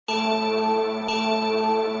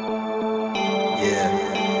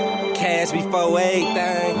cash before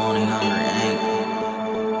everything. Money hungry ain't.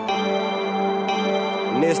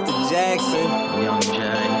 Mr. Jackson, Young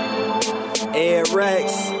Jayy. Ed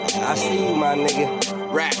Rex, I see you, my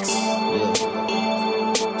nigga. Rex, Yeah.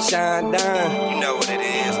 Shine down. You know what it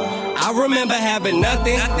is. I remember having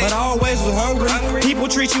nothing, but I always was hungry. People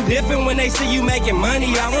treat you different when they see you making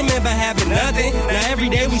money. I remember having nothing. Now every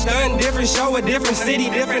day we stuntin' different, show a different city,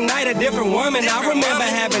 different night, a different woman. I remember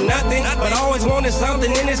having nothing, but I always wanted something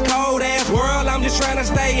in this cold ass world. I'm just trying to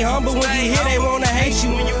stay humble. When you here, they wanna hate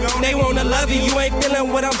you. They wanna love you. You ain't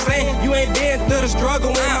feeling what I'm saying. You ain't been through the struggle.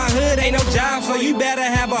 In my hood ain't no job, so you better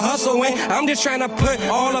have a hustle. And I'm just trying to put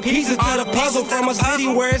all the pieces to the puzzle from a city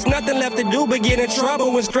where it's nothing left to do but get in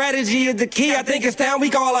trouble. When strategy is the key, I think it's time we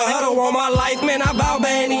call a huddle on my life. Man, I bow by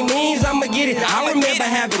any means, I'ma get it. I remember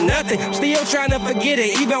having nothing, still trying to forget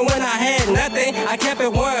it. Even when I had nothing, I kept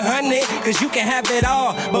it 100. Cause you can have it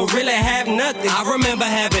all, but really have nothing. I remember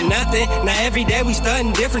having nothing. Now every day we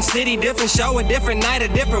stuntin' different city, different show, a different night, a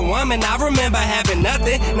different woman. I remember having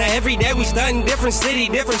nothing. Now every day we stuntin' different city,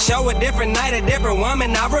 different show, a different night, a different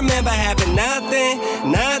woman. I remember having nothing,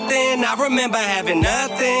 nothing. I remember having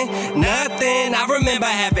nothing, nothing. I remember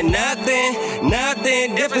having nothing,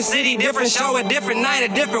 nothing. Different city, different show, a different night,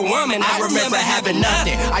 a different woman. I remember having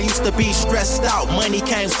nothing. I used to be stressed out, money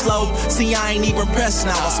came slow. See, I ain't even pressed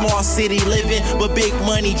now. A small city living, but big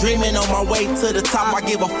money dreaming. On my way to the top, I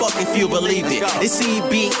give a fuck if you believe it. It's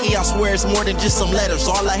CBE, I swear it's more than just some letters.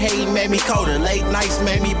 All the hate made me colder, late nights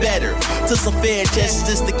made me better. Took some fair chances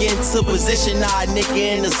just to get into position. Now a nigga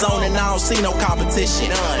in the zone and I don't see no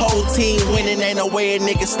competition. Whole team winning, ain't no way a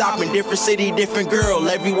nigga stopping. Different city, different girl,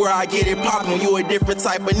 everywhere I get it poppin'. You a different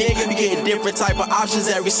type of nigga, you get different type of options.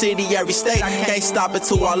 Every city, every state, can't stop it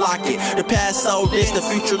till I lock it. The past so this, the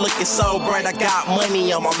future looking so bright. I got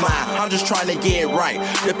money on my mind, I'm just trying to get right.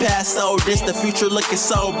 The past so this, the future looking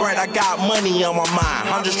so bright. I got money on my mind,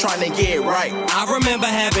 I'm just trying to get right. I remember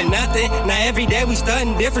having nothing. Now every day we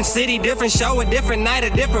stuntin' different city, different show, a different night, a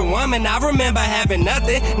different woman. I remember having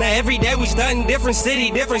nothing. Now every day we stuntin' different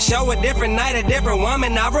city, different show, a different night, a different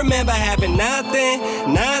woman. I remember having nothing,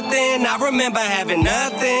 nothing. I remember having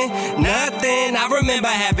nothing, nothing. I remember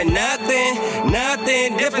having nothing,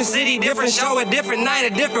 nothing. Different city, different show, a different night, a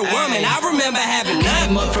different woman. I remember having nothing.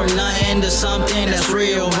 Came up from nothing to something that's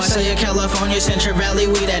real. I say California, Central Valley,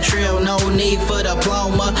 we that trill. No need for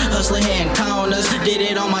diploma, hustling here in corners. Did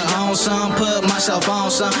it on my own, son, put myself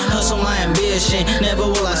on, son. Hustle my ambition, never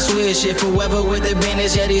will I switch it. Forever with the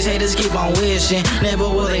business, yeah, these haters keep on wishing. Never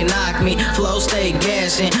will they knock me, flow stay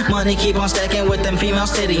gassing. Money keep on stacking with them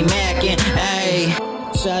females steady macking. Ayy.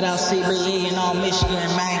 Shout out CBE and all Michigan,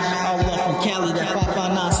 man. All the way from Cali to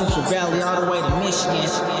 559 Central Valley, all the way to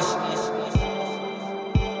Michigan.